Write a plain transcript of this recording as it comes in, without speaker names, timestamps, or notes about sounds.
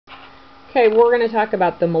Okay, we're going to talk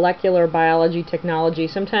about the molecular biology technology.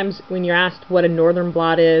 Sometimes when you're asked what a northern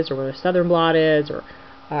blot is, or what a southern blot is, or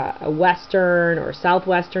a western or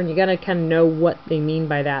southwestern, you got to kind of know what they mean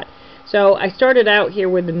by that. So I started out here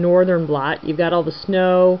with the northern blot. You've got all the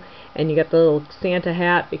snow, and you got the little Santa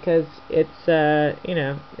hat because it's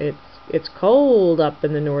it's cold up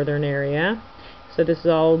in the northern area. So this is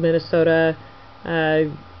all Minnesota,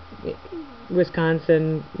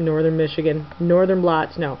 Wisconsin, northern Michigan. Northern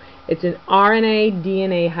blots, no. It's an Rna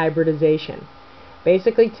Dna hybridization.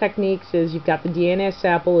 Basically, techniques is you've got the DNA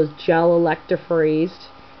sample is GelElectrophoresis,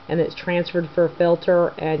 and it's transferred for a filter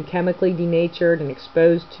and chemically denatured and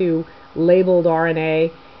exposed to labeled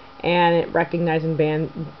RNA, and it recognizes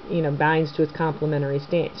and binds to its complementary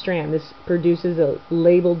strand. This produces a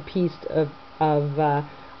labeled piece of Rna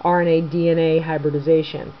Dna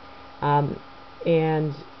hybridization,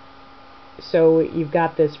 and so you've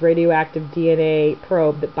got this radioactive DNA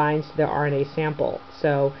probe that binds to the RNA sample.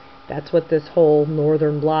 So that's what this whole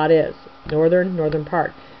northern blot is. Northern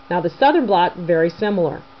part. Now the southern blot, very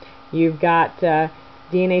similar. You've got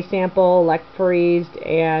DNA sample electrophoresed,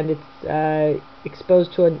 and it's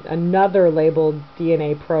exposed to another labeled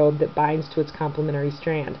DNA probe that binds to its complementary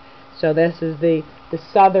strand. So this is the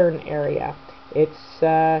southern area. It's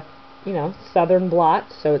southern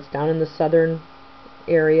blot, so it's down in the southern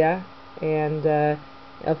area, and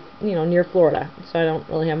near Florida. So I don't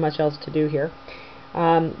really have much else to do here.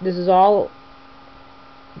 This is all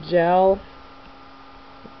GelElectrophoresis,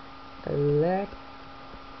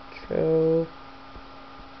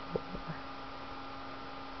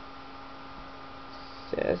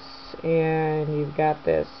 and you've got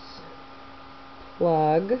this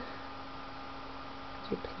plug.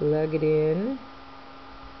 You plug it in.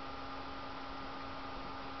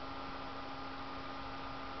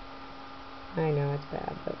 I know it's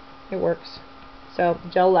bad, but it works. So,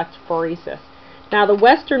 GelElectrophoresis. Now, the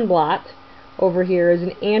western blot over here is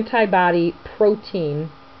an antibody protein.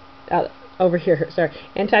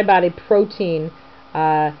 Antibody protein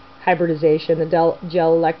hybridization. The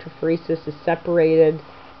GelElectrophoresis is separated.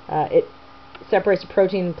 It separates the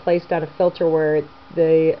protein and placed on a filter where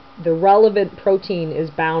the relevant protein is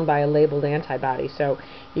bound by a labeled antibody. So,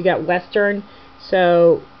 you got western.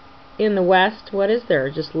 So, in the west, what is there?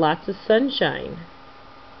 Just lots of sunshine.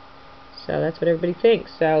 So that's what everybody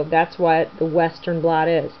thinks. So that's what the western blot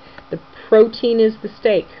is. The protein is the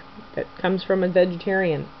steak that comes from a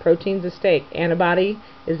vegetarian. Protein's the steak. Antibody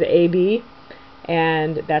is the AB,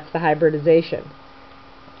 and that's the hybridization.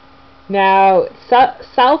 Now,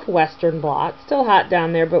 southwestern blot, still hot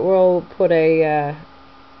down there, but we'll put a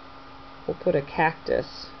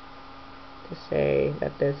cactus to say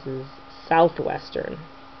that this is southwestern.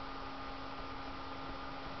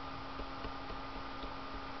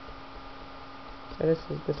 So this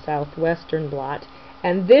is the southwestern blot,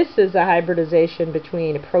 and this is a hybridization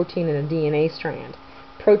between a protein and a DNA strand.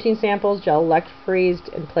 Protein samples GelElectrophoresed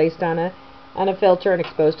and placed on a filter and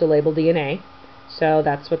exposed to labeled DNA. So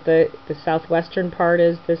that's what the southwestern part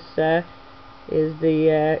is. This is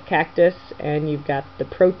the cactus, and you've got the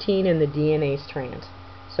protein and the DNA strand.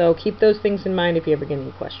 So keep those things in mind if you ever get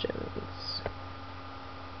any questions.